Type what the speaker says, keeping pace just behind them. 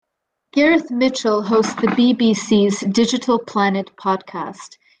Gareth Mitchell hosts the BBC's Digital Planet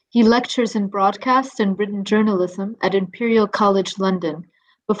podcast. He lectures in broadcast and written journalism at Imperial College London.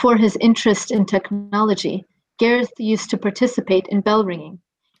 Before his interest in technology, Gareth used to participate in bell ringing.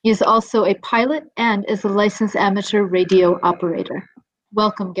 He is also a pilot and is a licensed amateur radio operator.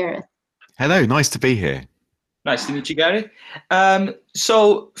 Welcome, Gareth. Hello, nice to be here. Nice to meet you, Gary.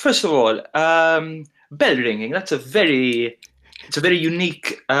 So, first of all, bell ringing, it's a very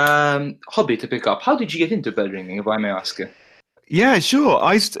unique hobby to pick up. How did you get into bell ringing, if I may ask you? Yeah, sure.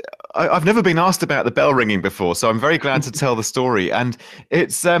 I've never been asked about the bell ringing before, so I'm very glad to tell the story. And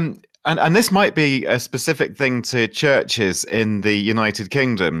it's and this might be a specific thing to churches in the United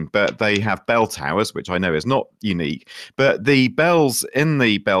Kingdom, but they have bell towers, which I know is not unique. But the bells in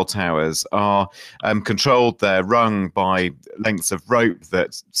the bell towers are controlled. They're rung by lengths of rope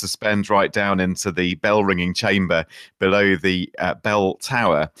that suspend right down into the bell ringing chamber below the bell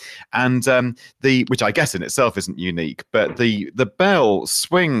tower, and which I guess in itself isn't unique, but the bell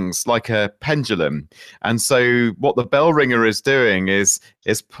swings like a pendulum, and so what the bell ringer is doing is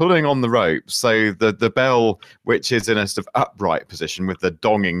pulling on the rope. So the bell, which is in a sort of upright position with the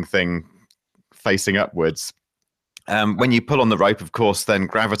donging thing facing upwards, when you pull on the rope, of course, then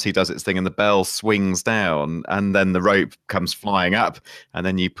gravity does its thing and the bell swings down, and then the rope comes flying up, and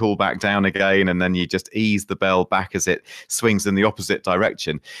then you pull back down again, and then you just ease the bell back as it swings in the opposite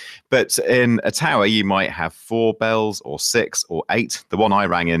direction. But in a tower, you might have 4 bells or 6 or 8. The one I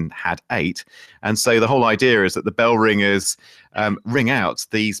rang in had 8. And so the whole idea is that the bell ringers ring out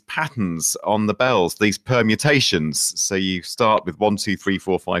these patterns on the bells, these permutations. So you start with 1, 2, 3,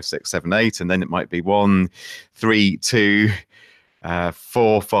 4, 5, 6, 7, 8, and then it might be 1, 3, 2,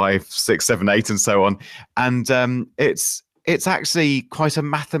 4, 5, 6, 7, 8, and so on. And it's actually quite a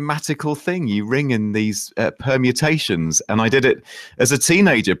mathematical thing. You ring in these permutations, and I did it as a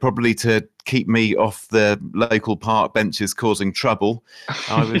teenager, probably to keep me off the local park benches causing trouble.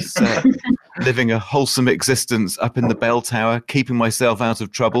 I was living a wholesome existence up in the bell tower, keeping myself out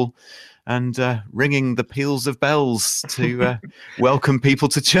of trouble, and ringing the peals of bells to welcome people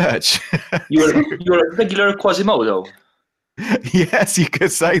to church. You're a regular Quasimodo. Yes, you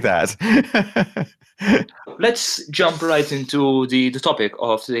could say that. Let's jump right into the topic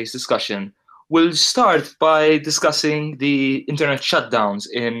of today's discussion. We'll start by discussing the internet shutdowns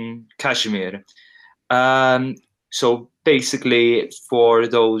in Kashmir. So basically, for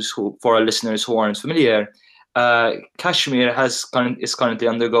our listeners who aren't familiar, Kashmir is currently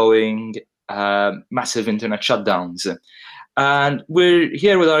undergoing massive internet shutdowns. And we're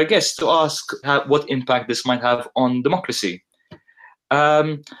here with our guests to ask what impact this might have on democracy.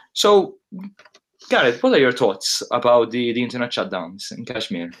 So, Gareth, what are your thoughts about the internet shutdowns in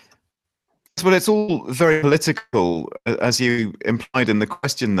Kashmir? Well, it's all very political, as you implied in the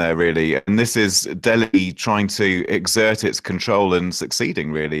question there, really. And this is Delhi trying to exert its control and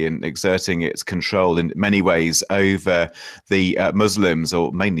succeeding, really, in exerting its control in many ways over the Muslims,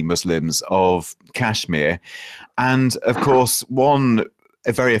 or mainly Muslims, of Kashmir. And, of course,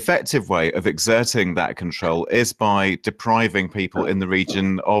 a very effective way of exerting that control is by depriving people in the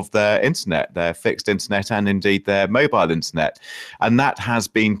region of their internet, their fixed internet, and indeed their mobile internet. And that has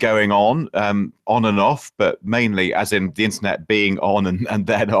been going on and off, but mainly as in the internet being on and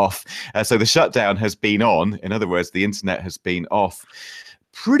then off. So the shutdown has been on. In other words, the internet has been off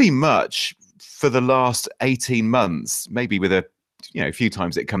pretty much for the last 18 months, maybe with a few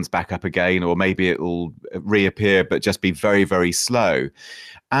times it comes back up again, or maybe it will reappear, but just be very, very slow.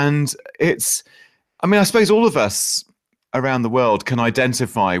 And I suppose all of us around the world can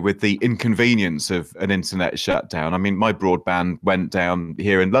identify with the inconvenience of an internet shutdown. I mean, my broadband went down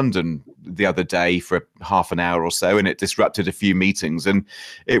here in London the other day for half an hour or so, and it disrupted a few meetings, and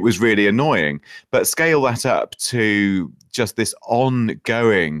it was really annoying. But scale that up to just this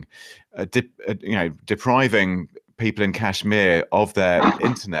ongoing, depriving people in Kashmir of their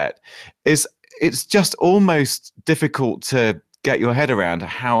internet, it's just almost difficult to get your head around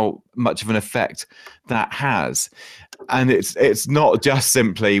how much of an effect that has. And it's not just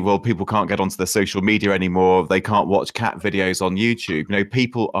simply, well, people can't get onto their social media anymore, they can't watch cat videos on YouTube.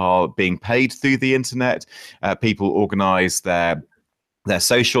 People are being paid through the internet, people organize their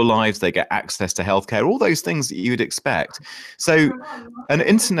social lives, they get access to healthcare, all those things that you'd expect. So an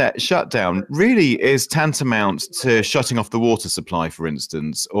internet shutdown really is tantamount to shutting off the water supply, for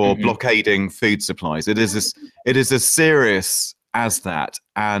instance, or blockading food supplies. It is as serious as that,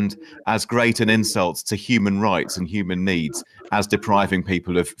 and as great an insult to human rights and human needs as depriving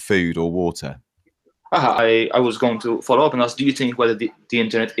people of food or water. I was going to follow up and ask, do you think whether the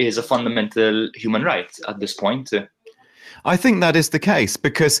internet is a fundamental human right at this point? I think that is the case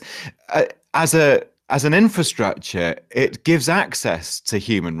because as an infrastructure, it gives access to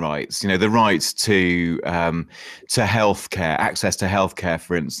human rights. You know, the rights to healthcare, access to healthcare,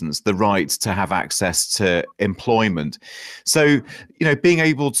 for instance, the right to have access to employment. So, you know, being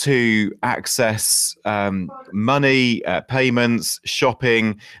able to access money, payments,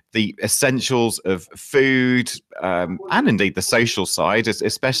 shopping, the essentials of food, and indeed the social side,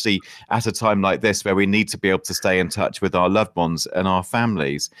 especially at a time like this where we need to be able to stay in touch with our loved ones and our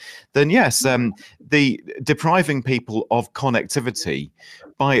families, then yes, the depriving people of connectivity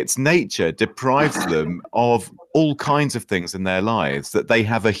by its nature deprives them of all kinds of things in their lives that they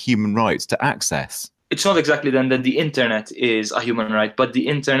have a human right to access. It's not exactly then that the internet is a human right, but the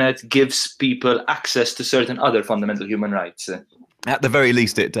internet gives people access to certain other fundamental human rights. At the very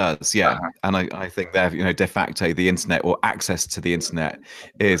least, it does, yeah. And I think that, you know, de facto, the internet or access to the internet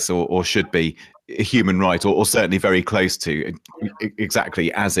is or should be a human right, or certainly very close to,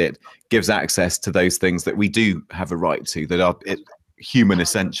 exactly as it gives access to those things that we do have a right to, that are human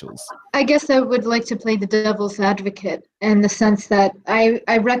essentials. I guess I would like to play the devil's advocate in the sense that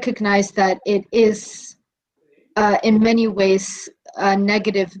I recognize that it is in many ways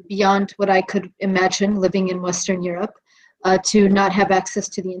negative beyond what I could imagine living in Western Europe. To not have access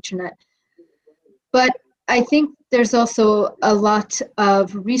to the internet. But I think there's also a lot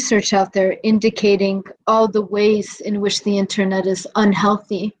of research out there indicating all the ways in which the internet is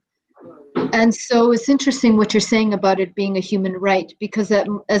unhealthy. And so it's interesting what you're saying about it being a human right, because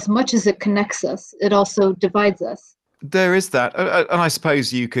as much as it connects us, it also divides us. There is that. And I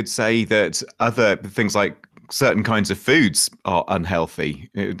suppose you could say that other things like certain kinds of foods are unhealthy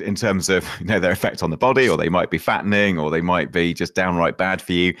in terms of, you know, their effect on the body, or they might be fattening, or they might be just downright bad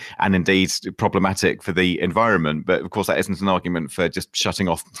for you, and indeed problematic for the environment. But of course, that isn't an argument for just shutting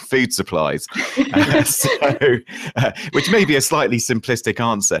off food supplies, which may be a slightly simplistic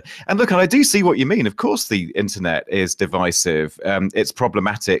answer. And look, I do see what you mean. Of course, the internet is divisive. It's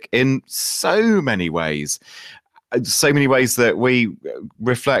problematic in so many ways. So many ways that we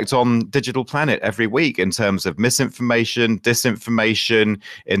reflect on Digital Planet every week, in terms of misinformation, disinformation,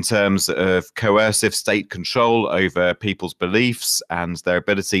 in terms of coercive state control over people's beliefs and their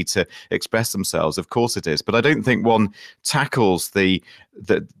ability to express themselves. Of course it is. But I don't think one tackles the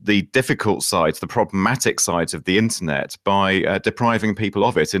difficult sides, the problematic sides of the internet by depriving people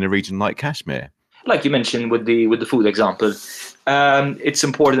of it in a region like Kashmir. Like you mentioned with the food example, it's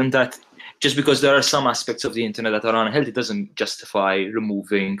important that just because there are some aspects of the internet that are unhealthy doesn't justify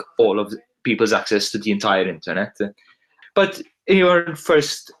removing all of people's access to the entire internet. But in our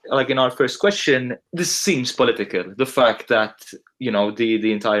first question, this seems political. The fact that, you know,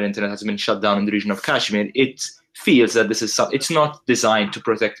 the entire internet has been shut down in the region of Kashmir, it feels that it's not designed to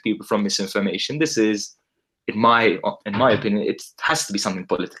protect people from misinformation. This is, in my opinion, it has to be something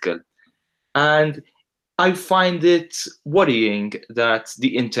political. And I find it worrying that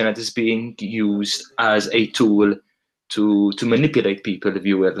the internet is being used as a tool to manipulate people, if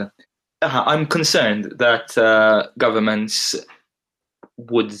you will. I'm concerned that governments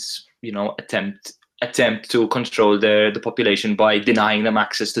would, you know, attempt to control the population by denying them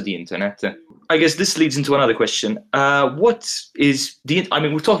access to the internet. I guess this leads into another question. What is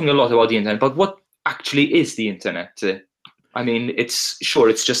we're talking a lot about the internet, but what actually is the internet? I mean, it's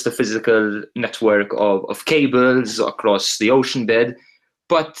just a physical network of cables across the ocean bed,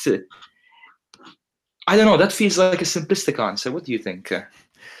 but I don't know, that feels like a simplistic answer. What do you think?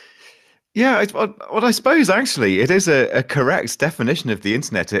 Yeah, well, I suppose actually it is a correct definition of the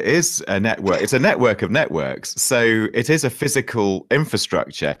internet. It is a network. It's a network of networks. So it is a physical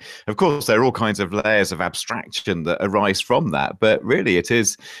infrastructure. Of course, there are all kinds of layers of abstraction that arise from that, but really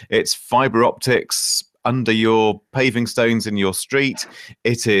it's fiber optics under your paving stones in your street.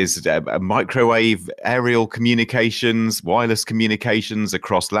 It is a microwave aerial communications, wireless communications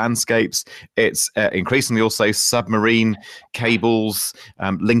across landscapes. It's increasingly also submarine cables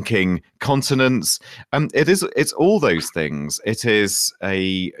linking continents. It's all those things. It is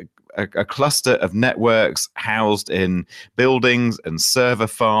a cluster of networks housed in buildings and server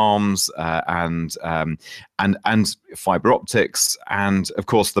farms and fiber optics, and of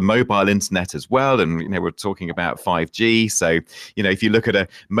course the mobile internet as well. And, you know, we're talking about 5G. So, you know, if you look at a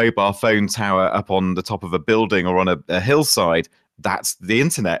mobile phone tower up on the top of a building or on a hillside, that's the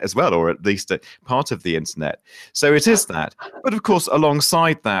internet as well, or at least a part of the internet. So it is that. But of course,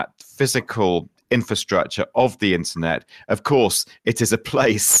 alongside that physical infrastructure of the internet, of course, it is a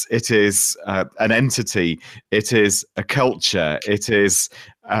place, it is an entity, it is a culture, it is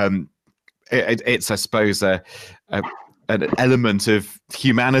it's I suppose an element of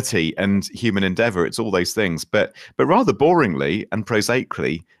humanity and human endeavor. It's all those things. But rather boringly and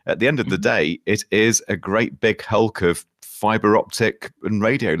prosaically, at the end of the day, it is a great big hulk of fiber optic and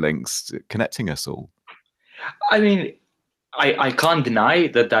radio links connecting us all. I mean, I can't deny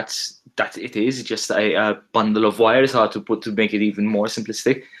that it is just a bundle of wires, hard to put to make it even more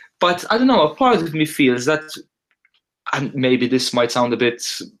simplistic. But I don't know, a part of me feels that, and maybe this might sound a bit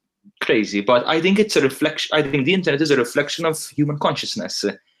crazy, but I think it's a reflection. I think the internet is a reflection of human consciousness.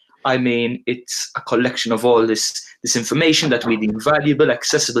 I mean, it's a collection of all this information that we deem valuable,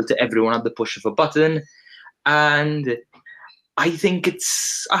 accessible to everyone at the push of a button. And I think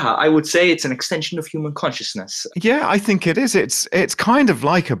I would say it's an extension of human consciousness. Yeah, I think it is. It's kind of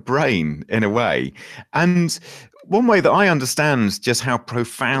like a brain in a way. And one way that I understand just how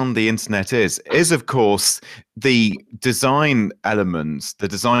profound the internet is of course, the design elements, the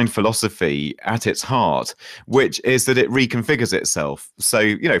design philosophy at its heart, which is that it reconfigures itself.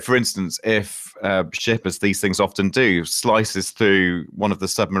 So, for instance, if a ship, as these things often do, slices through one of the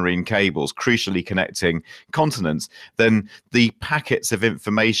submarine cables, crucially connecting continents, then the packets of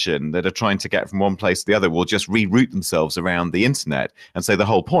information that are trying to get from one place to the other will just reroute themselves around the internet. And so the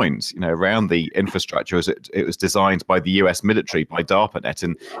whole point, around the infrastructure, as it was designed by the US military, by DARPANET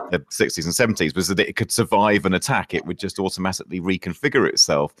in the 60s and 70s, was that it could survive an attack. It would just automatically reconfigure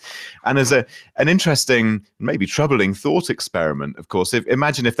itself. And as an interesting, maybe troubling thought experiment, of course,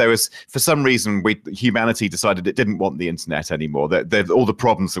 imagine if there was, for some reason, humanity decided it didn't want the internet anymore, that all the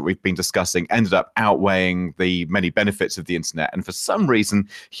problems that we've been discussing ended up outweighing the many benefits of the internet. And for some reason,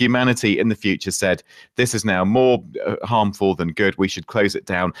 humanity in the future said, this is now more harmful than good, we should close it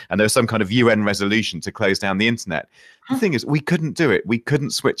down. And there was some kind of UN resolution to close down the internet. The thing is, we couldn't do it. We couldn't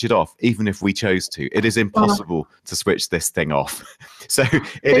switch it off, even if we chose to. It is impossible to switch this thing off. So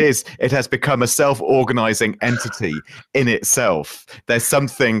it has become a self-organizing entity in itself. There's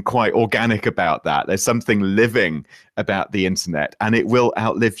something quite organic about that. There's something living about the internet, and it will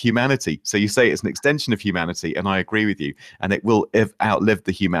outlive humanity. So you say it's an extension of humanity, and I agree with you. And it will outlive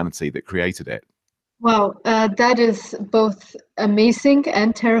the humanity that created it. Wow, that is both amazing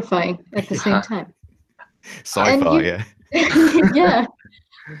and terrifying at the same time. Sci-fi, yeah. Yeah.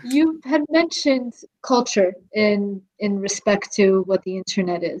 You had mentioned culture in respect to what the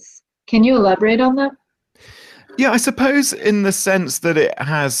internet is. Can you elaborate on that? Yeah, I suppose in the sense that it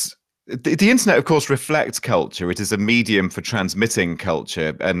has... The internet, of course, reflects culture. It is a medium for transmitting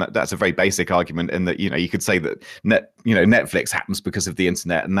culture, and that's a very basic argument. In that, you could say that Netflix happens because of the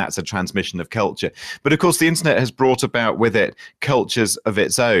internet, and that's a transmission of culture. But of course, the internet has brought about with it cultures of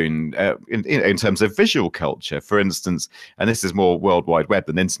its own in terms of visual culture, for instance. And this is more World Wide Web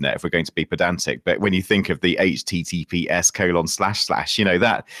than internet, if we're going to be pedantic. But when you think of the HTTPS://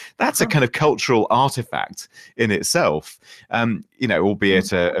 that's a kind of cultural artifact in itself.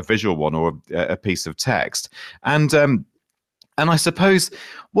 Albeit a visual one or a piece of text. And I suppose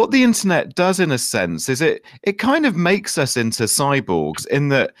what the internet does in a sense is it kind of makes us into cyborgs, in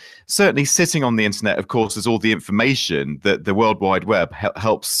that certainly sitting on the internet, of course, is all the information that the World Wide Web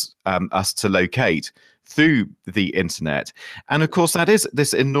helps us to locate through the internet. And of course, that is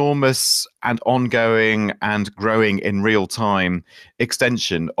this enormous and ongoing and growing in real time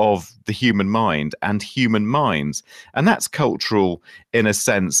extension of the human mind and human minds. And that's cultural in a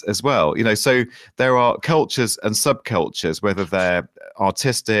sense as well. So there are cultures and subcultures, whether they're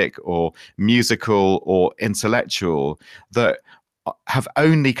artistic or musical or intellectual, that have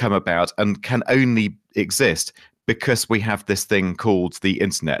only come about and can only exist because we have this thing called the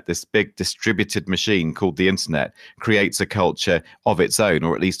internet. This big distributed machine called the internet creates a culture of its own,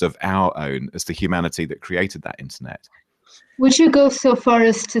 or at least of our own, as the humanity that created that internet. Would you go so far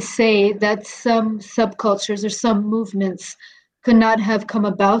as to say that some subcultures or some movements could not have come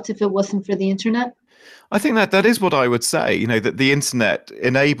about if it wasn't for the internet? I think that is what I would say, that the internet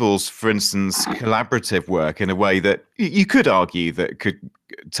enables, for instance, collaborative work in a way that you could argue that could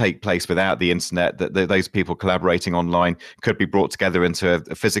take place without the internet, that those people collaborating online could be brought together into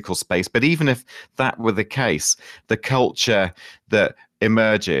a physical space. But even if that were the case, the culture that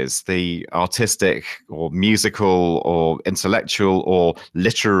emerges, the artistic or musical or intellectual or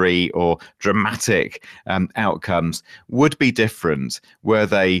literary or dramatic outcomes would be different were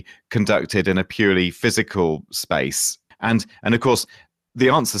they conducted in a purely physical space. And of course, the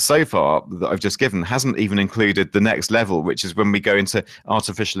answer so far that I've just given hasn't even included the next level, which is when we go into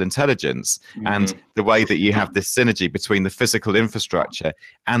artificial intelligence and the way that you have this synergy between the physical infrastructure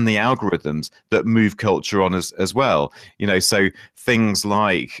and the algorithms that move culture on as well. So things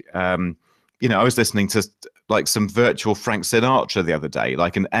like, I was listening to like some virtual Frank Sinatra the other day,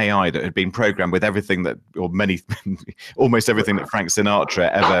 like an AI that had been programmed with everything that, or almost everything that Frank Sinatra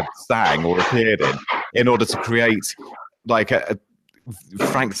ever sang or appeared in order to create like a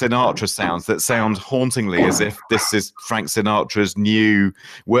Frank Sinatra sounds that sound hauntingly as if this is Frank Sinatra's new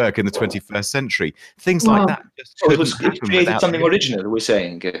work in the 21st century. Things like that just couldn't happen it created without something original, we're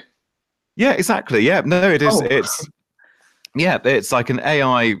saying. Yeah, exactly. Yeah, no, it is. It's like an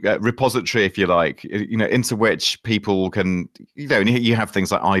AI repository, if you like, into which people can, and you have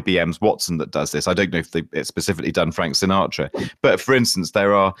things like IBM's Watson that does this. I don't know if it's specifically done Frank Sinatra, but for instance,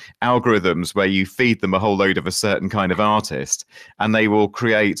 there are algorithms where you feed them a whole load of a certain kind of artist and they will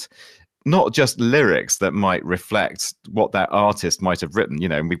create not just lyrics that might reflect what that artist might have written,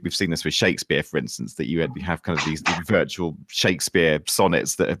 and we've seen this with Shakespeare, for instance, that you have kind of these virtual Shakespeare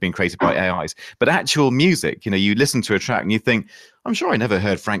sonnets that have been created by AIs, but actual music, you listen to a track and you think, I'm sure I never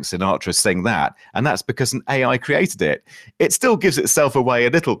heard Frank Sinatra sing that. And that's because an AI created it. It still gives itself away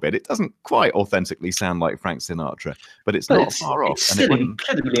a little bit. It doesn't quite authentically sound like Frank Sinatra, but it's not far off. It's still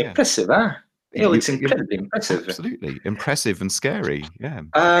incredibly impressive, huh? It's incredibly impressive. Absolutely impressive and scary. Yeah.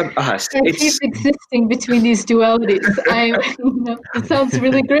 It keeps existing between these dualities. It sounds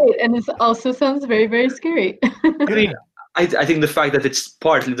really great, and it also sounds very, very scary. I think the fact that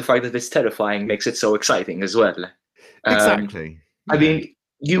it's terrifying makes it so exciting as well. Exactly. I mean,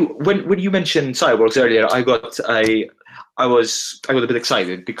 when you mentioned cyborgs earlier, I got a bit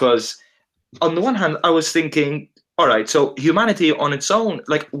excited because on the one hand, I was thinking, all right, so humanity on its own,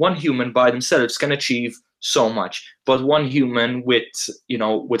 like one human by themselves can achieve so much, but one human with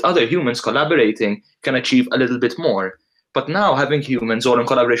other humans collaborating can achieve a little bit more. But now having humans all in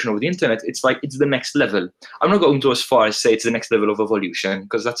collaboration over the internet, it's like it's the next level. I'm not going to as far as say it's the next level of evolution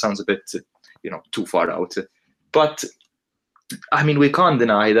because that sounds a bit, too far out. But I mean, we can't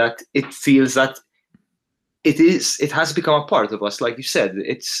deny that it feels that it has become a part of us. Like you said,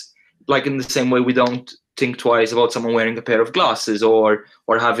 it's like in the same way we don't think twice about someone wearing a pair of glasses or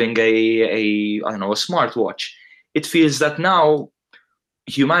having a smartwatch. It feels that now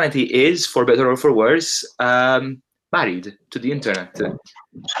humanity is, for better or for worse, married to the internet.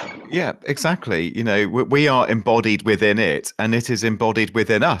 Yeah, exactly. We are embodied within it and it is embodied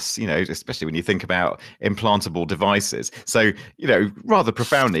within us, especially when you think about implantable devices. So, rather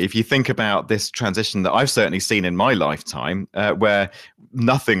profoundly, if you think about this transition that I've certainly seen in my lifetime, where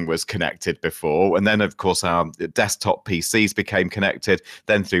nothing was connected before. And then, of course, our desktop PCs became connected.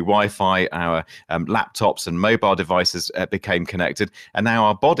 Then through Wi-Fi, our laptops and mobile devices became connected. And now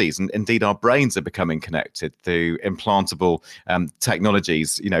our bodies and indeed our brains are becoming connected through implantable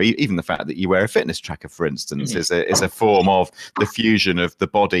technologies. Even the fact that you wear a fitness tracker, for instance, is a form of the fusion of the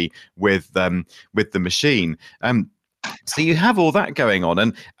body with the machine. So you have all that going on.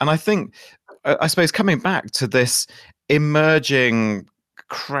 And I think, I suppose, coming back to this emerging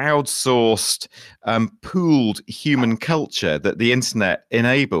crowdsourced, pooled human culture that the internet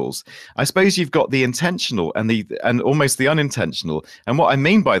enables. I suppose you've got the intentional and almost the unintentional. And what I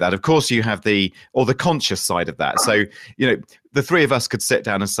mean by that, of course, you have the conscious side of that. So, the three of us could sit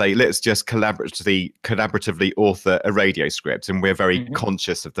down and say, let's just collaboratively author a radio script. And we're very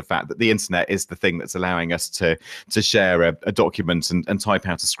conscious of the fact that the internet is the thing that's allowing us to share a document and type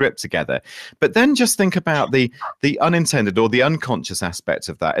out a script together. But then just think about the unintended or the unconscious aspect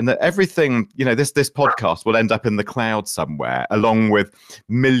of that, and that everything, this podcast will end up in the cloud somewhere, along with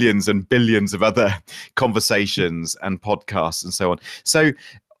millions and billions of other conversations and podcasts and so on. So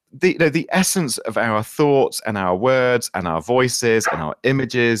the essence of our thoughts and our words and our voices and our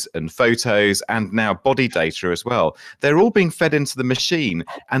images and photos and now body data as well, they're all being fed into the machine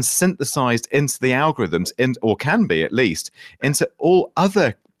and synthesized into the algorithms, or can be at least, into all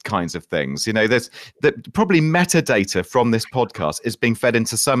other kinds of things. There's probably metadata from this podcast is being fed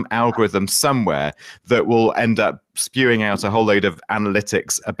into some algorithm somewhere that will end up spewing out a whole load of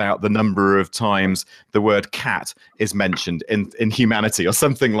analytics about the number of times the word cat is mentioned in humanity or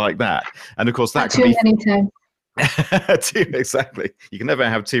something like that. And of course that can be many times. Exactly. You can never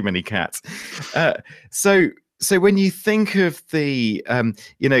have too many cats. So when you think of the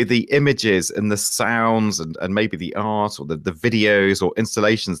images and the sounds and maybe the art or the videos or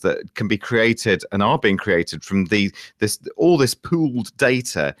installations that can be created and are being created from all this pooled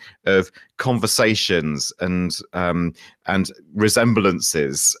data of conversations and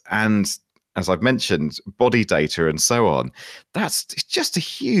resemblances and, as I've mentioned, body data and so on, that's just a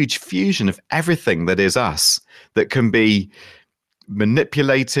huge fusion of everything that is us that can be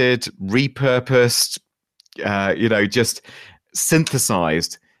manipulated, repurposed, just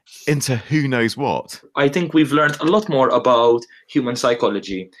synthesized into who knows what. I think we've learned a lot more about human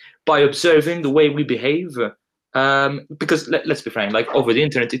psychology by observing the way we behave Because let's be frank, like over the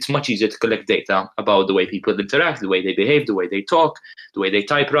internet, it's much easier to collect data about the way people interact, the way they behave, the way they talk, the way they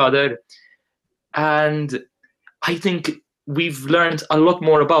type rather. And I think we've learned a lot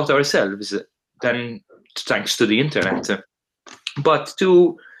more about ourselves than thanks to the internet. But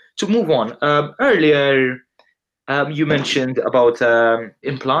to move on, earlier you mentioned about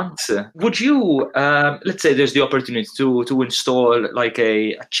implants. Would you, let's say there's the opportunity to install like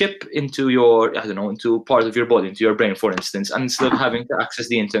a chip into your, I don't know, into part of your body, into your brain, for instance, and instead of having to access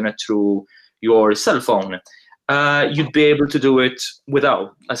the internet through your cell phone, you'd be able to do it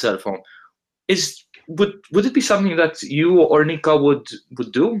without a cell phone. Would it be something that you or Nika would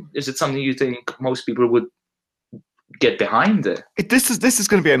do? Is it something you think most people would get behind it? This is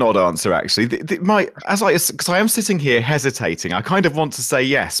going to be an odd answer, actually. Because I am sitting here hesitating. I kind of want to say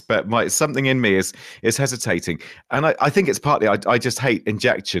yes, but something in me is hesitating, and I think it's partly I just hate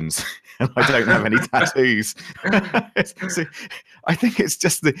injections, and I don't have any tattoos. So I think it's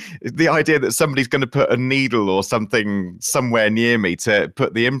just the idea that somebody's going to put a needle or something somewhere near me to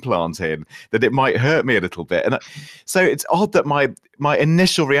put the implant in, that it might hurt me a little bit, and so it's odd that my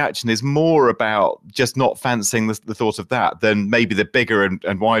initial reaction is more about just not fancying the thought of that than maybe the bigger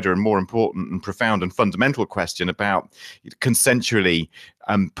and wider and more important and profound and fundamental question about consensually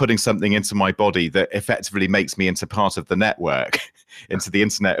putting something into my body that effectively makes me into part of the network, into the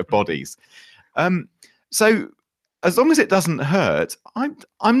internet of bodies. So as long as it doesn't hurt,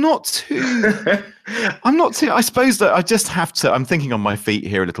 I'm not too. I suppose that I just have to. I'm thinking on my feet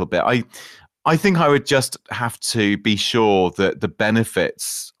here a little bit. I think I would just have to be sure that the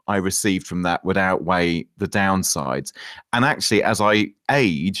benefits I received from that would outweigh the downsides. And actually, as I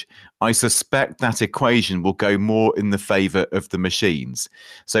age, I suspect that equation will go more in the favor of the machines.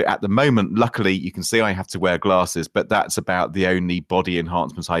 So at the moment, luckily, you can see I have to wear glasses, but that's about the only body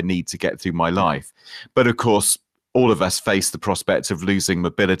enhancements I need to get through my life. But of course, all of us face the prospect of losing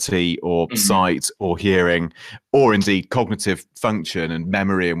mobility or sight or hearing, or indeed cognitive function and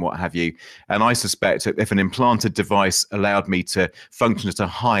memory and what have you. And I suspect that if an implanted device allowed me to function at a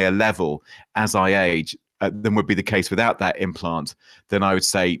higher level as I age than would be the case without that implant, then I would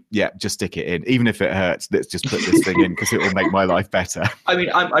say, yeah, just stick it in. Even if it hurts, let's just put this thing in because it will make my life better. I mean,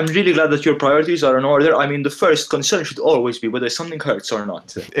 I'm really glad that your priorities are in order. I mean, the first concern should always be whether something hurts or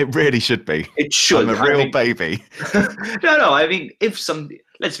not. It really should be. It should. I'm a real baby. No, I mean,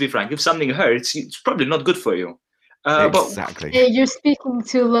 let's be frank, if something hurts, it's probably not good for you. Exactly. But, you're speaking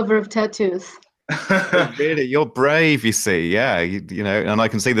to a lover of tattoos. Really, you're brave, you see. Yeah, you know, and I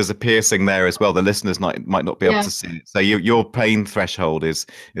can see there's a piercing there as well. The listeners might not be able to see it. So your pain threshold is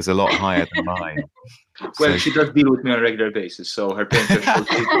a lot higher than mine. Well, she does deal with me on a regular basis, so her pain threshold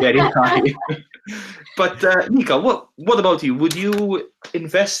is very high. But Nika, what about you? Would you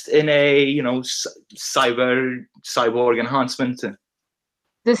invest in a cyborg enhancement?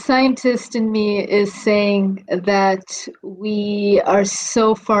 The scientist in me is saying that we are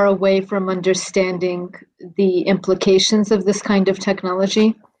so far away from understanding the implications of this kind of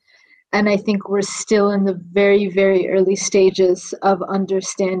technology. And I think we're still in the very, very early stages of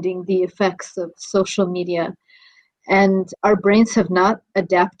understanding the effects of social media. And our brains have not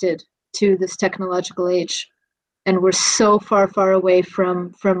adapted to this technological age. And we're so far, far away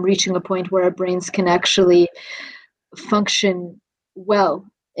from reaching a point where our brains can actually function well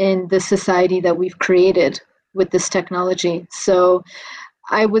in the society that we've created with this technology. So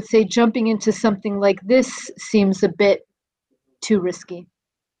I would say jumping into something like this seems a bit too risky.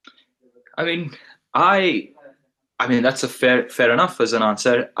 I mean, that's a fair enough as an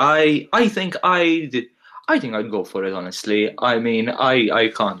answer. I think I'd go for it, honestly. I mean, I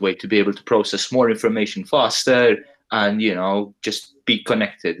can't wait to be able to process more information faster and, just be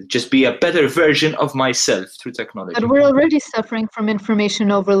connected, just be a better version of myself through technology. But we're already suffering from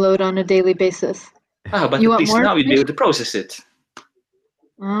information overload on a daily basis. But at least now you'd be able to process it.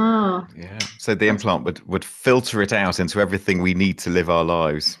 Oh. Yeah. So the implant would filter it out into everything we need to live our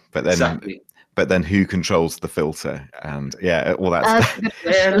lives. But then, exactly. But then who controls the filter? And all that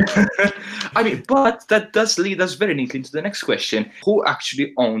stuff. I mean, but that does lead us very neatly into the next question. Who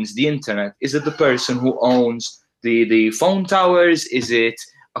actually owns the internet? Is it the person who owns the phone towers? Is it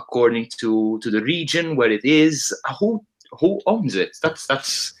according to the region where it is? Who owns it?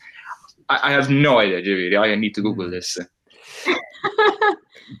 That's I have no idea, really. I need to Google this.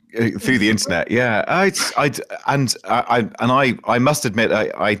 Through the internet, yeah. I must admit,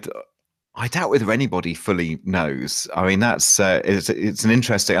 I doubt whether anybody fully knows. I mean, that's it's an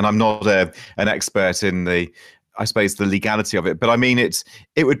interesting, and I'm not an expert in the I suppose, the legality of it. But I mean, it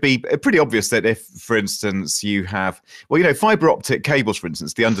would be pretty obvious that if, for instance, you have, fiber optic cables, for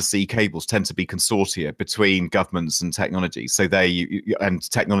instance, the undersea cables tend to be consortia between governments and technology. So and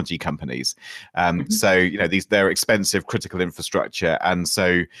technology companies. So, they're expensive critical infrastructure. And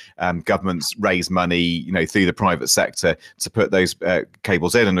so governments raise money, through the private sector to put those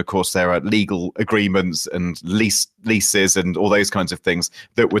cables in. And of course, there are legal agreements and leases and all those kinds of things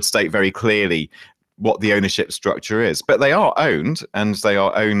that would state very clearly what the ownership structure is. But they are owned, and they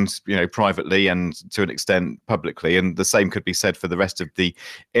are owned, privately and to an extent publicly. And the same could be said for the rest of the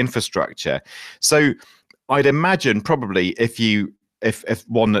infrastructure. So I'd imagine probably if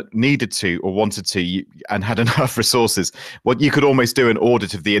one needed to or wanted to and had enough resources, you could almost do an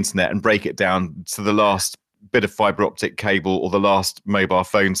audit of the internet and break it down to the last bit of fiber optic cable or the last mobile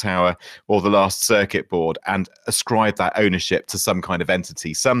phone tower or the last circuit board and ascribe that ownership to some kind of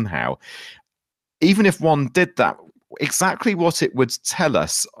entity somehow. Even if one did that, exactly what it would tell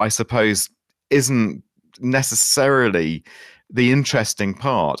us, I suppose, isn't necessarily the interesting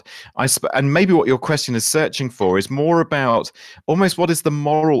part. And maybe what your question is searching for is more about almost what is the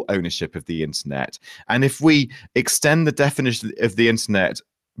moral ownership of the internet. And if we extend the definition of the internet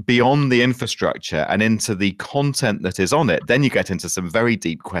beyond the infrastructure and into the content that is on it, then you get into some very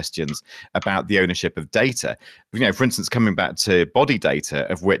deep questions about the ownership of data. For instance, coming back to body data,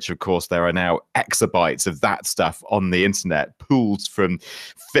 of which, of course, there are now exabytes of that stuff on the internet, pooled from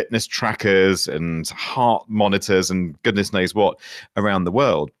fitness trackers and heart monitors and goodness knows what around the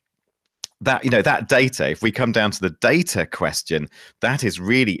world. That data, if we come down to the data question, that is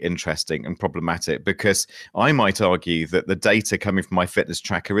really interesting and problematic, because I might argue that the data coming from my fitness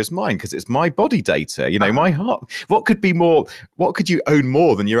tracker is mine because it's my body data, my heart. What could you own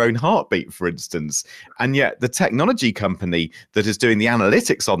more than your own heartbeat, for instance? And yet the technology company that is doing the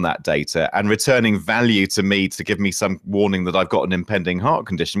analytics on that data and returning value to me to give me some warning that I've got an impending heart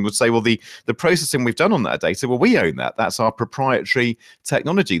condition would say, well, the processing we've done on that data, well, we own that. That's our proprietary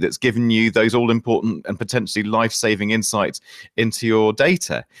technology that's given you those all-important and potentially life-saving insights into your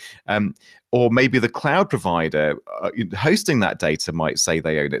data. Or maybe the cloud provider hosting that data might say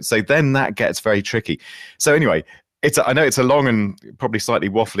they own it. So then that gets very tricky. So anyway, I know it's a long and probably slightly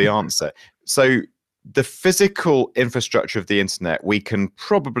waffly answer. So the physical infrastructure of the internet, we can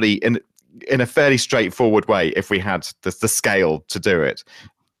probably, in a fairly straightforward way, if we had the scale to do it,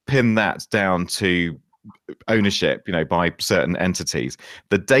 pin that down to ownership, by certain entities.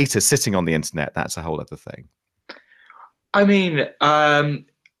 The data sitting on the internet, that's a whole other thing. I mean, I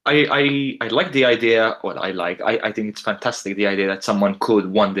like the idea. Well, I think it's fantastic, the idea that someone could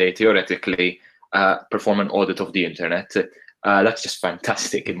one day theoretically perform an audit of the internet. That's just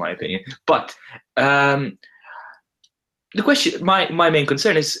fantastic, in my opinion. But the question, my main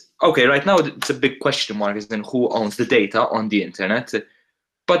concern is, okay, right now it's a big question mark, is then who owns the data on the internet?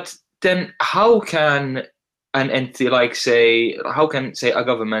 But then how can an entity how can a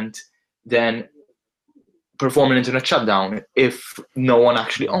government then perform an internet shutdown if no one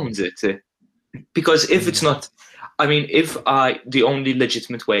actually owns it? Because if it's not, the only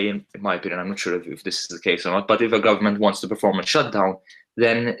legitimate way, in my opinion, I'm not sure if this is the case or not, but if a government wants to perform a shutdown,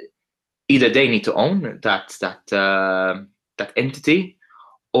 then either they need to own that entity,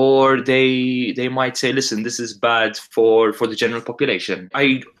 or they might say, listen, this is bad for the general population.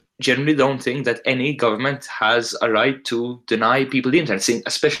 I generally don't think that any government has a right to deny people the internet,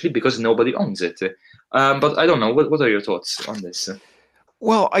 especially because nobody owns it. But I don't know. What are your thoughts on this?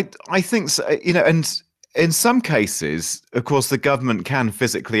 Well, I think so, and in some cases, of course, the government can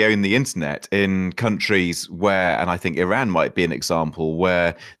physically own the internet in countries where, and I think Iran might be an example,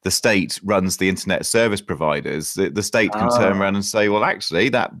 where the state runs the internet service providers. The state can turn around and say, well, actually,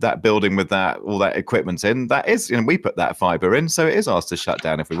 that building with all that equipment in, that is, we put that fiber in, so it is ours to shut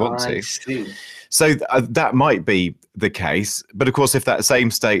down if we want to. See. So that might be the case. But of course, if that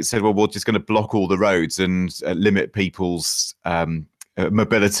same state said, well, we're just going to block all the roads and limit people's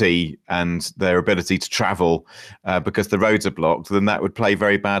mobility and their ability to travel because the roads are blocked, then that would play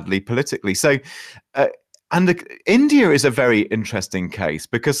very badly politically. So India is a very interesting case,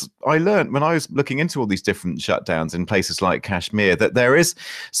 because I learned when I was looking into all these different shutdowns in places like Kashmir that there is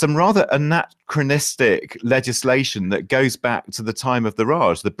some rather anachronistic legislation that goes back to the time of the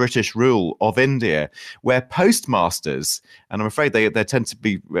Raj, the British rule of India, where postmasters, and I'm afraid they tend to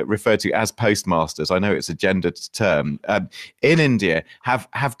be referred to as postmasters, I know it's a gendered term, in India have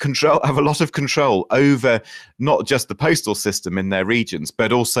a lot of control over not just the postal system in their regions,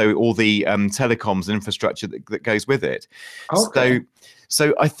 but also all the telecoms infrastructure that goes with it. Okay.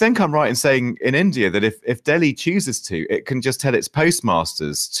 So I think I'm right in saying in India that if Delhi chooses to, it can just tell its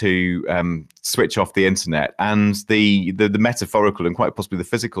postmasters to switch off the internet, and the metaphorical and quite possibly the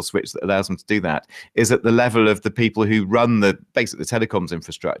physical switch that allows them to do that is at the level of the people who run the telecoms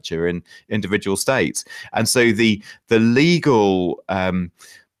infrastructure in individual states. And so the legal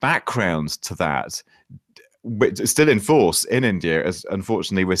background to that, which is still in force in India, as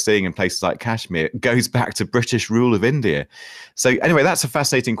unfortunately we're seeing in places like Kashmir, goes back to British rule of India. So anyway, that's a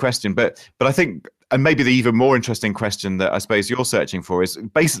fascinating question. But I think, and maybe the even more interesting question that I suppose you're searching for is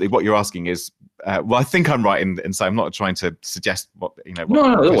basically what you're asking is, well, I think I'm right in saying I'm not trying to suggest what, what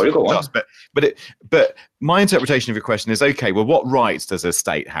no, don't worry, go on. But my interpretation of your question is, okay, well, what rights does a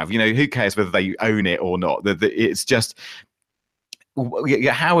state have? Who cares whether they own it or not? It's just,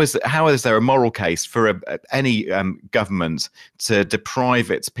 how is there a moral case for any government to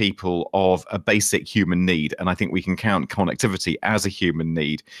deprive its people of a basic human need? And I think we can count connectivity as a human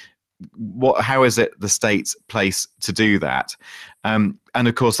need. How is it the state's place to do that? And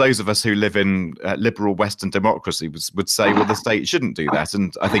of course, those of us who live in liberal Western democracy would say, well, the state shouldn't do that.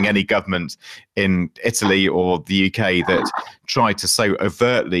 And I think any government in Italy or the UK that tried to so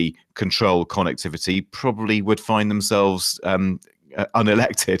overtly control connectivity probably would find themselves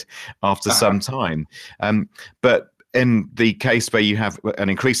unelected after some time. But in the case where you have an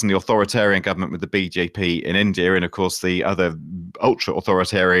increasingly authoritarian government with the BJP in India, and of course the other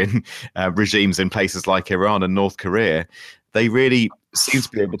ultra-authoritarian regimes in places like Iran and North Korea, they really seem to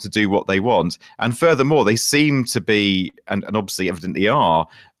be able to do what they want. And furthermore, they seem to be, and obviously evidently are,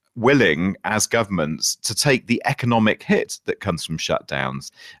 willing as governments to take the economic hit that comes from shutdowns.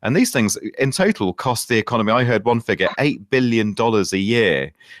 And these things in total cost the economy, I heard one figure, $8 billion a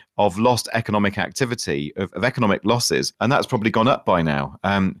year of lost economic activity, of economic losses, and that's probably gone up by now.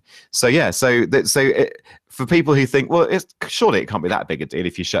 For people who think, well, surely it can't be that big a deal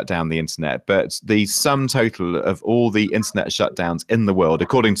if you shut down the internet, but the sum total of all the internet shutdowns in the world,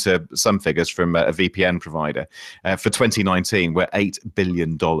 according to some figures from a VPN provider, for 2019 were $8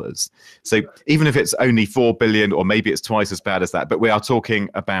 billion. So even if it's only 4 billion, or maybe it's twice as bad as that, but we are talking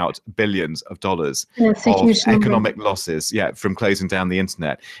about billions of dollars of economic losses, from closing down the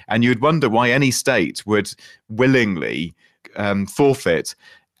internet. And you'd wonder why any state would willingly forfeit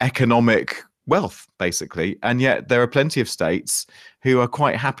economic wealth, basically. And yet there are plenty of states who are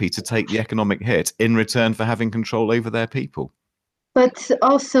quite happy to take the economic hit in return for having control over their people. But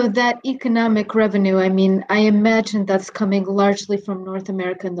also that economic revenue, I mean, I imagine that's coming largely from North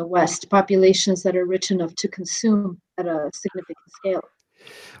America and the West, populations that are rich enough to consume at a significant scale.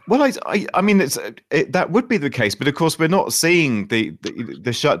 Well, I mean, that would be the case, but of course, we're not seeing the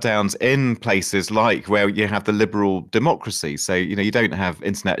shutdowns in places like where you have the liberal democracy. So, you don't have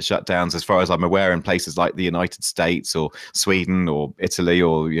internet shutdowns, as far as I'm aware, in places like the United States or Sweden or Italy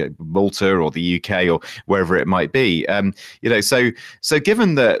or Malta or the UK or wherever it might be. So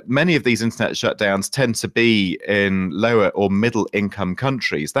given that many of these internet shutdowns tend to be in lower or middle income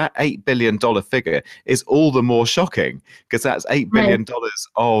countries, that $8 billion figure is all the more shocking, because that's $8 billion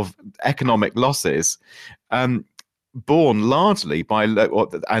of economic losses borne largely by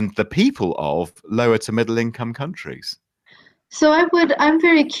and the people of lower to middle income countries. So I'm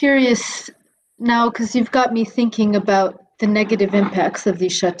very curious now, because you've got me thinking about the negative impacts of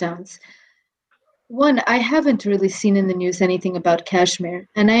these shutdowns. One, I haven't really seen in the news anything about Kashmir,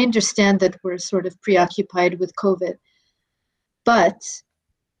 and I understand that we're sort of preoccupied with COVID, but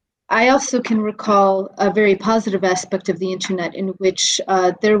I also can recall a very positive aspect of the internet in which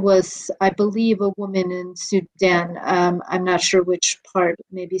there was, I believe, a woman in Sudan, I'm not sure which part,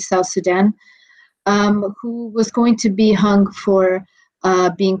 maybe South Sudan, who was going to be hung for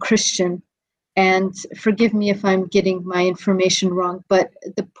being Christian. And forgive me if I'm getting my information wrong, but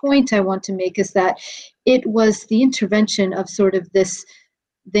the point I want to make is that it was the intervention of sort of the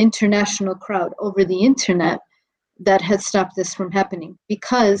international crowd over the internet that had stopped this from happening,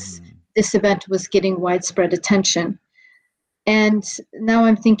 because this event was getting widespread attention. And now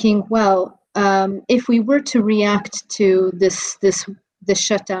I'm thinking, well, if we were to react to this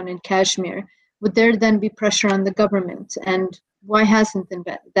shutdown in Kashmir, would there then be pressure on the government? And why hasn't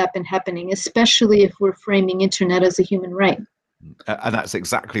that been happening, especially if we're framing internet as a human right? And that's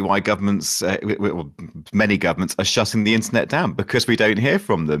exactly why governments, many governments, are shutting the internet down, because we don't hear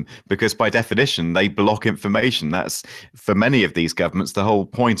from them, because by definition they block information. That's, for many of these governments, the whole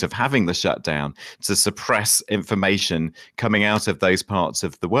point of having the shutdown, to suppress information coming out of those parts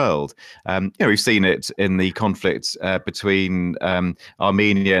of the world. We've seen it in the conflict between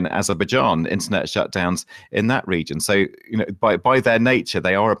Armenia and Azerbaijan, internet shutdowns in that region. So, by their nature,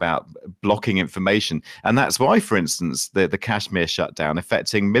 they are about blocking information. And that's why, for instance, the Kashmir Kashmir shutdown,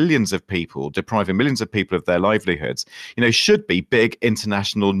 affecting millions of people, depriving millions of people of their livelihoods, should be big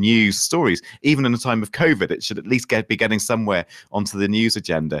international news stories. Even in a time of COVID, it should at least be getting somewhere onto the news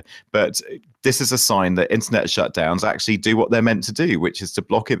agenda. But this is a sign that internet shutdowns actually do what they're meant to do, which is to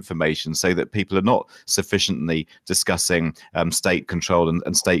block information so that people are not sufficiently discussing state control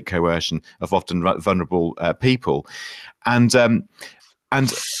and state coercion of often vulnerable people. And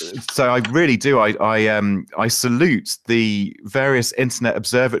so I really do. I salute the various internet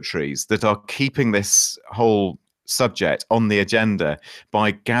observatories that are keeping this whole subject on the agenda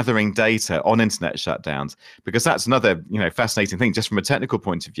by gathering data on internet shutdowns, because that's another fascinating thing just from a technical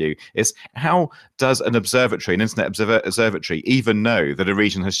point of view, is how does an internet observatory even know that a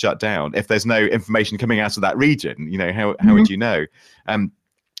region has shut down if there's no information coming out of that region? How would you know?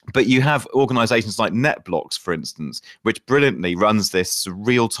 But you have organizations like NetBlocks, for instance, which brilliantly runs this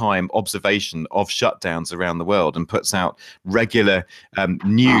real-time observation of shutdowns around the world and puts out regular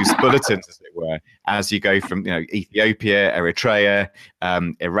news bulletins, as it were, as you go from Ethiopia, Eritrea,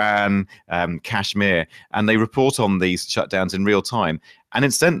 Iran, Kashmir, and they report on these shutdowns in real time. And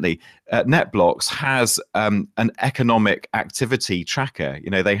incidentally, NetBlocks has an economic activity tracker.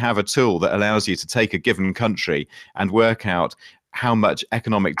 They have a tool that allows you to take a given country and work out how much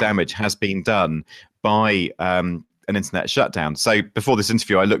economic damage has been done by an internet shutdown. So before this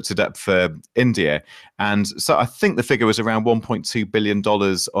interview, I looked it up for India. And so I think the figure was around $1.2 billion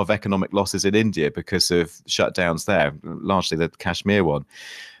of economic losses in India because of shutdowns there, largely the Kashmir one.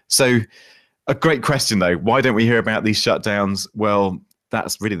 So a great question, though. Why don't we hear about these shutdowns? Well,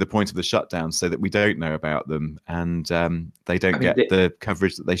 that's really the point of the shutdown, so that we don't know about them and they don't get the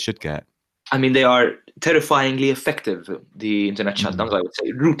coverage that they should get. I mean, they are terrifyingly effective, the internet shutdowns, I would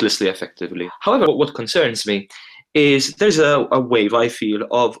say, ruthlessly effectively. However, what concerns me is there's a wave, I feel,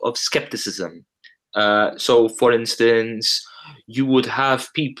 of skepticism. So, for instance, you would have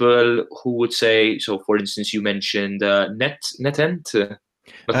people who would say, so for instance, you mentioned NetBlocks.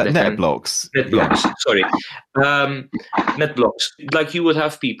 Sorry. NetBlocks. Like, you would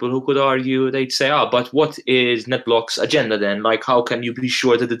have people who could argue, they'd say, but what is NetBlocks' agenda then? Like, how can you be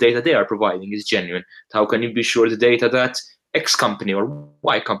sure that the data they are providing is genuine? How can you be sure the data that X company or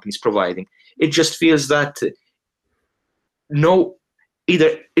Y company is providing? It just feels that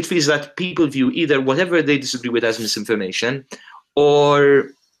it feels that people view either whatever they disagree with as misinformation,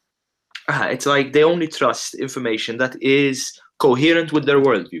 or it's like they only trust information that is coherent with their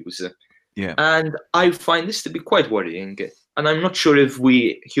worldviews. Yeah. And I find this to be quite worrying. And I'm not sure if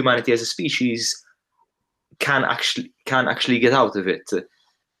humanity as a species, can actually get out of it.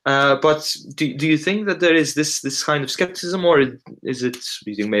 But do you think that there is this kind of skepticism, or is it,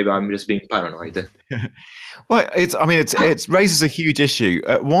 do you think maybe I'm just being paranoid? Well, it raises a huge issue.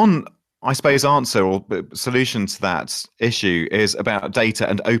 One, I suppose, answer or solution to that issue is about data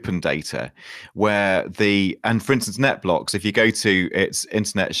and open data, and for instance, NetBlocks, if you go to its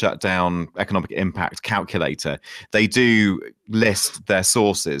internet shutdown economic impact calculator, they do list their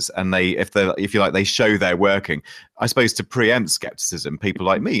sources, and if you like, they show their working. I suppose to preempt skepticism, people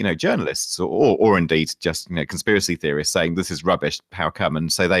like me, journalists or indeed just conspiracy theorists saying this is rubbish, how come?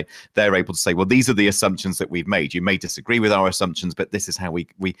 And so they're able to say, well, these are the assumptions that we've made. You may disagree with our assumptions, but this is how we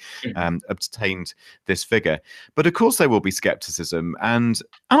obtained this figure. But of course there will be skepticism, and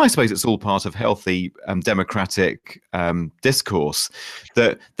I suppose it's all part of healthy democratic discourse,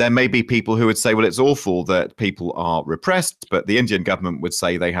 that there may be people who would say, well, it's awful that people are repressed, but the Indian government would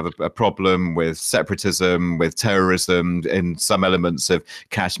say they have a problem with separatism, with terrorism in some elements of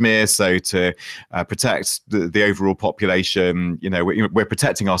Kashmir. So to protect the overall population, we're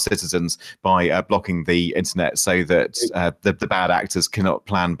protecting our citizens by blocking the internet so that the bad actors cannot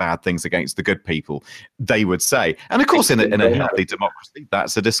plan bad things against the good people, they would say. And of course, in a healthy democracy,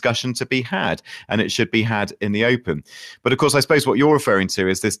 that's a discussion to be had, and it should be had in the open. But of course, I suppose what you're referring to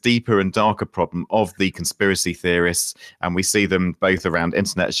is this deeper and darker problem of the conspiracy theorists, and we see them both around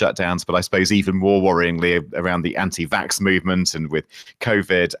internet shutdowns, but I suppose even more worryingly around the anti-vax movement and with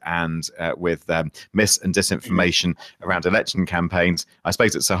COVID and with mis and disinformation around election campaigns. I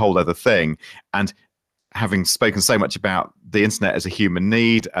suppose it's a whole other thing. And having spoken so much about the internet as a human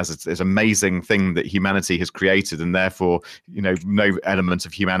need, as this amazing thing that humanity has created, and therefore, no element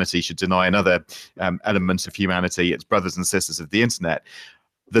of humanity should deny another element of humanity, its brothers and sisters of the internet.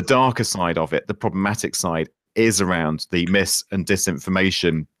 The darker side of it, the problematic side, is around the mis and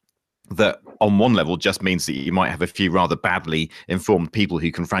disinformation that on one level just means that you might have a few rather badly informed people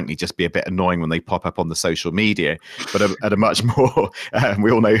who can frankly just be a bit annoying when they pop up on the social media, but at a much more,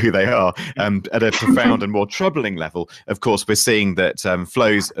 we all know who they are, at a profound and more troubling level, of course, we're seeing that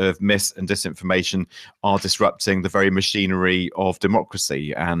flows of mis and disinformation are disrupting the very machinery of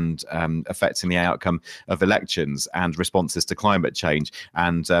democracy and affecting the outcome of elections and responses to climate change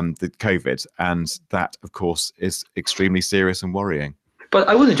and the COVID. And that, of course, is extremely serious and worrying. But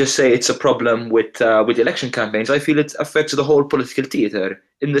I wouldn't just say it's a problem with election campaigns. I feel it affects the whole political theater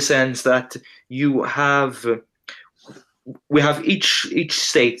in the sense that we have each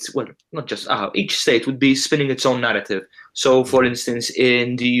state, well, not just each state would be spinning its own narrative. So, for instance,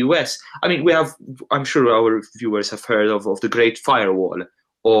 in the US, I mean, I'm sure our viewers have heard of the Great Firewall,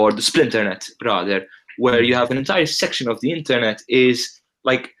 or the Splinternet, rather, where you have an entire section of the internet is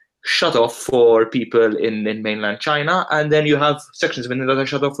like shut off for people in mainland China, and then you have sections of internet that are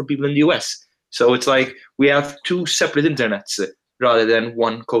shut off for people in the US. So it's like we have two separate internets rather than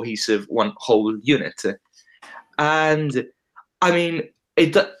one cohesive, one whole unit. And I mean,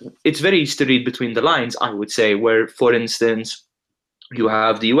 it's very easy to read between the lines, I would say, where, for instance, you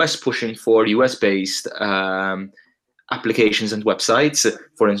have the US pushing for US-based applications and websites.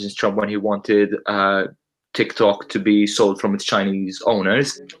 For instance, Trump, when he wanted TikTok to be sold from its Chinese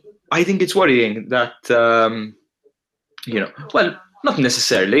owners. I think it's worrying that, well, not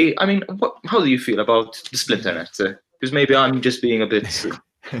necessarily. I mean, how do you feel about the Splinternet? Because maybe I'm just being a bit...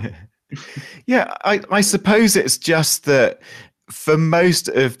 Yeah, I suppose it's just that for most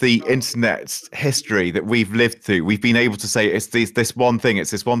of the internet history that we've lived through, we've been able to say it's this one thing,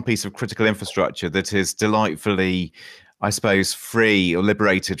 it's this one piece of critical infrastructure that is delightfully, I suppose, free or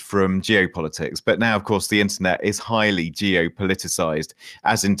liberated from geopolitics. But now, of course, the internet is highly geopoliticized,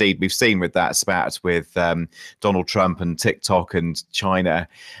 as indeed we've seen with that spat with Donald Trump and TikTok and China.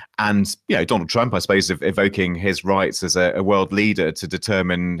 And, Donald Trump, I suppose, evoking his rights as a world leader to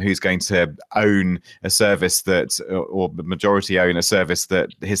determine who's going to own a service or the majority own a service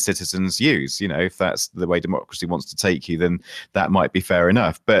that his citizens use. If that's the way democracy wants to take you, then that might be fair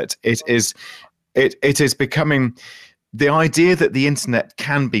enough. But it is becoming... The idea that the internet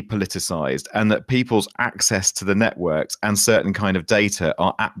can be politicized and that people's access to the networks and certain kind of data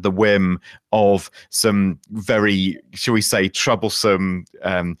are at the whim of some very, shall we say, troublesome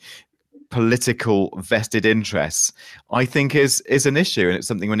political vested interests, I think is an issue, and it's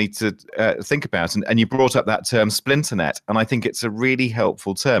something we need to think about. And you brought up that term Splinternet, and I think it's a really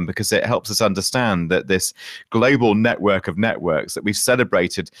helpful term because it helps us understand that this global network of networks that we've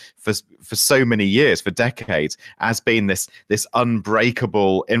celebrated for so many years, for decades, as being this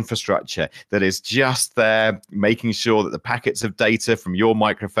unbreakable infrastructure that is just there, making sure that the packets of data from your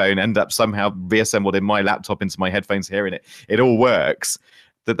microphone end up somehow reassembled in my laptop into my headphones here, and it all works.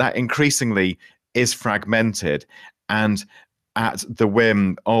 That increasingly is fragmented and at the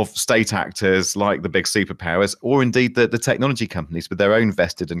whim of state actors like the big superpowers, or indeed the technology companies with their own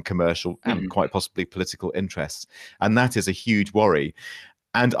vested and commercial and quite possibly political interests. And that is a huge worry.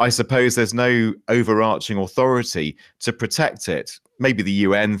 And I suppose there's no overarching authority to protect it. Maybe the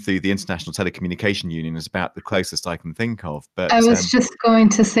UN through the International Telecommunication Union is about the closest I can think of. But I was just going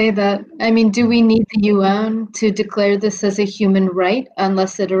to say that. I mean, do we need the UN to declare this as a human right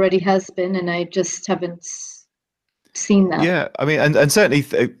unless it already has been? And I just haven't seen that. Yeah, I mean, and certainly,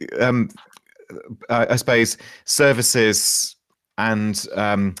 I suppose services and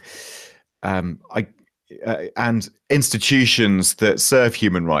and institutions that serve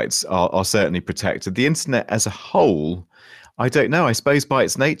human rights are certainly protected. The internet as a whole, I don't know. I suppose by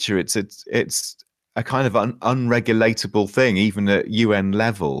its nature, it's a kind of unregulatable thing, even at UN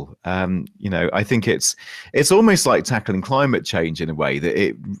level. I think it's almost like tackling climate change in a way that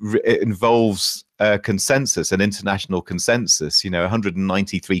it involves a consensus, an international consensus.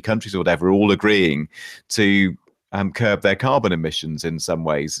 193 countries or whatever, all agreeing to curb their carbon emissions in some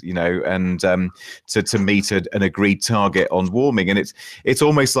ways, and to meet an agreed target on warming. And it's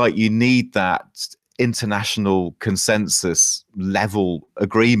almost like you need that international consensus level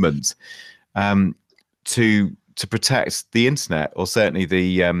agreement to protect the internet, or certainly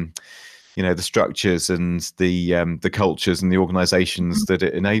the structures and the cultures and the organizations that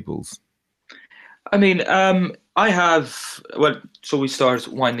it enables. I mean, so we start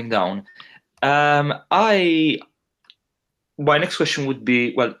winding down. My next question would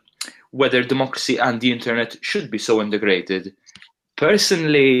be, whether democracy and the internet should be so integrated.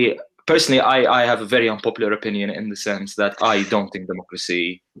 Personally, I have a very unpopular opinion in the sense that I don't think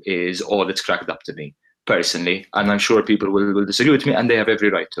democracy is all it's cracked up to be, personally. And I'm sure people will disagree with me, and they have every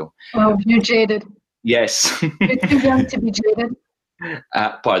right to. Oh, you're jaded. Yes. You're too young to be jaded.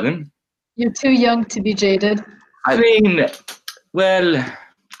 Pardon? You're too young to be jaded. I mean, well,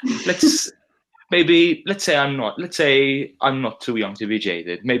 let's say I'm not. Let's say I'm not too young to be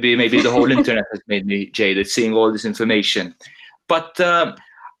jaded. Maybe the whole internet has made me jaded, seeing all this information. But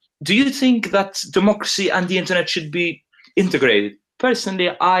do you think that democracy and the internet should be integrated? Personally,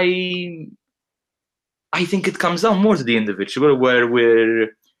 I think it comes down more to the individual, where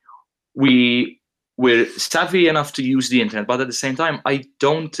we're savvy enough to use the internet, but at the same time, I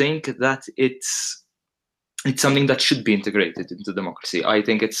don't think that it's something that should be integrated into democracy. I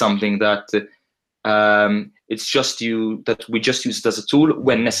think it's something that that we just use it as a tool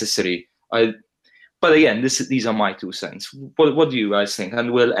when necessary. But again, these are my 2 cents. What do you guys think?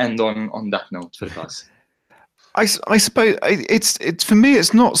 And we'll end on that note for us. I suppose it's for me,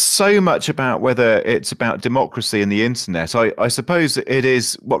 it's not so much about whether it's about democracy and the internet. I suppose it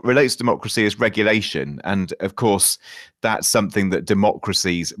is, what relates to democracy is regulation. And of course, that's something that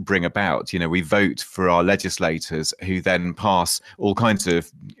democracies bring about. You know, we vote for our legislators who then pass all kinds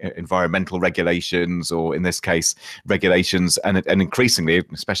of environmental regulations, or in this case, regulations, and increasingly,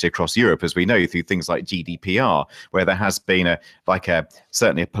 especially across Europe, as we know, through things like GDPR, where there has been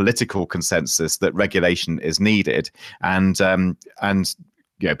certainly a political consensus that regulation is needed. And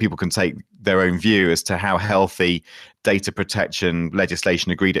you know, people can take their own view as to how healthy data protection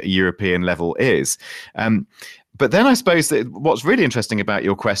legislation agreed at a European level is. But then I suppose that what's really interesting about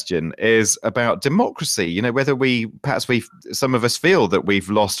your question is about democracy. You know, whether some of us feel that we've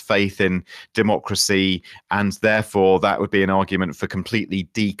lost faith in democracy, and therefore that would be an argument for completely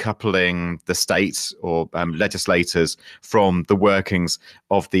decoupling the state or legislators from the workings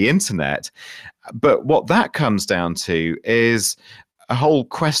of the internet. But what that comes down to is a whole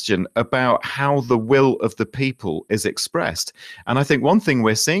question about how the will of the people is expressed. And I think one thing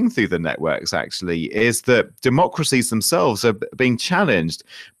we're seeing through the networks actually is that democracies themselves are being challenged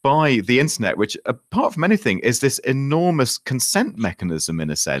by the internet, which, apart from anything, is this enormous consent mechanism in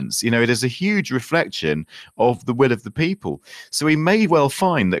a sense. You know, it is a huge reflection of the will of the people. So we may well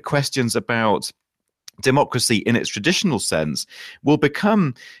find that questions about democracy in its traditional sense will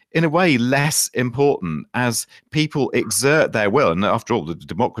become, in a way, less important as people exert their will. And after all, the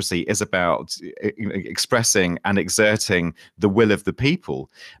democracy is about expressing and exerting the will of the people.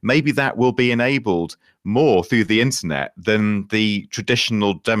 Maybe that will be enabled more through the internet than the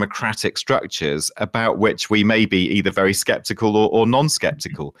traditional democratic structures about which we may be either very skeptical or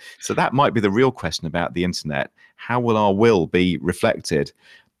non-skeptical. So that might be the real question about the internet. How will our will be reflected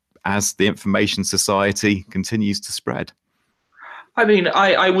as the information society continues to spread? I mean,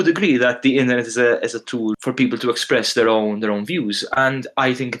 I would agree that the internet is a tool for people to express their own views, and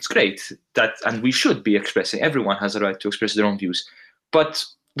I think it's great and we should be expressing. Everyone has a right to express their own views, but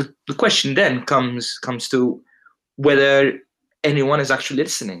the question then comes to whether anyone is actually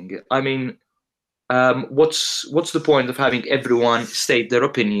listening. I mean, what's the point of having everyone state their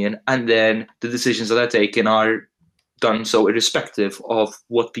opinion and then the decisions that are taken are done so irrespective of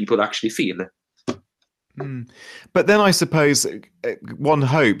what people actually feel? But then I suppose one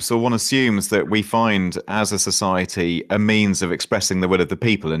hopes or one assumes that we find as a society a means of expressing the will of the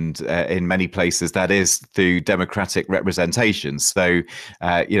people, and in many places that is through democratic representation. So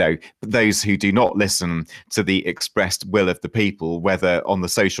you know, those who do not listen to the expressed will of the people, whether on the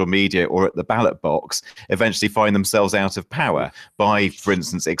social media or at the ballot box, eventually find themselves out of power by, for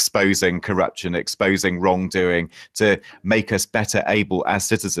instance, exposing corruption, exposing wrongdoing, to make us better able as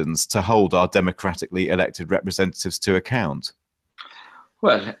citizens to hold our democratically elected representatives to account.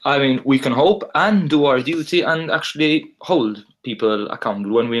 Well, I mean, we can hope and do our duty and actually hold people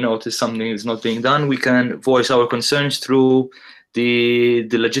accountable. When we notice something is not being done, we can voice our concerns through the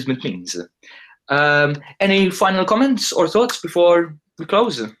legitimate means. Any final comments or thoughts before we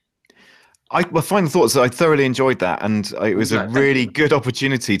close? My final thoughts, I thoroughly enjoyed that, and it was a really good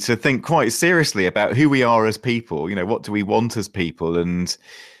opportunity to think quite seriously about who we are as people. You know, what do we want as people? And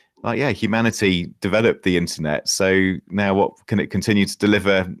humanity developed the internet, so now what can it continue to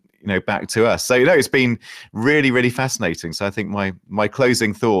deliver, you know, back to us? So, you know, it's been really, really fascinating. So I think my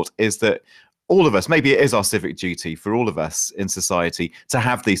closing thought is that all of us, maybe it is our civic duty for all of us in society to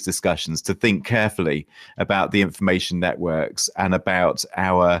have these discussions, to think carefully about the information networks and about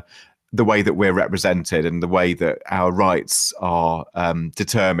the way that we're represented and the way that our rights are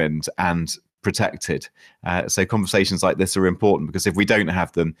determined and protected. So conversations like this are important, because if we don't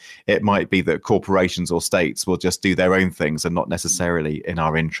have them, it might be that corporations or states will just do their own things and not necessarily in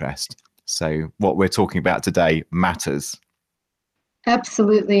our interest. So what we're talking about today matters.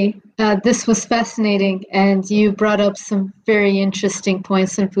 Absolutely. This was fascinating, and you brought up some very interesting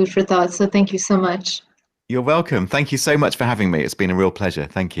points and food for thought. So thank you so much. You're welcome. Thank you so much for having me. It's been a real pleasure.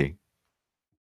 Thank you.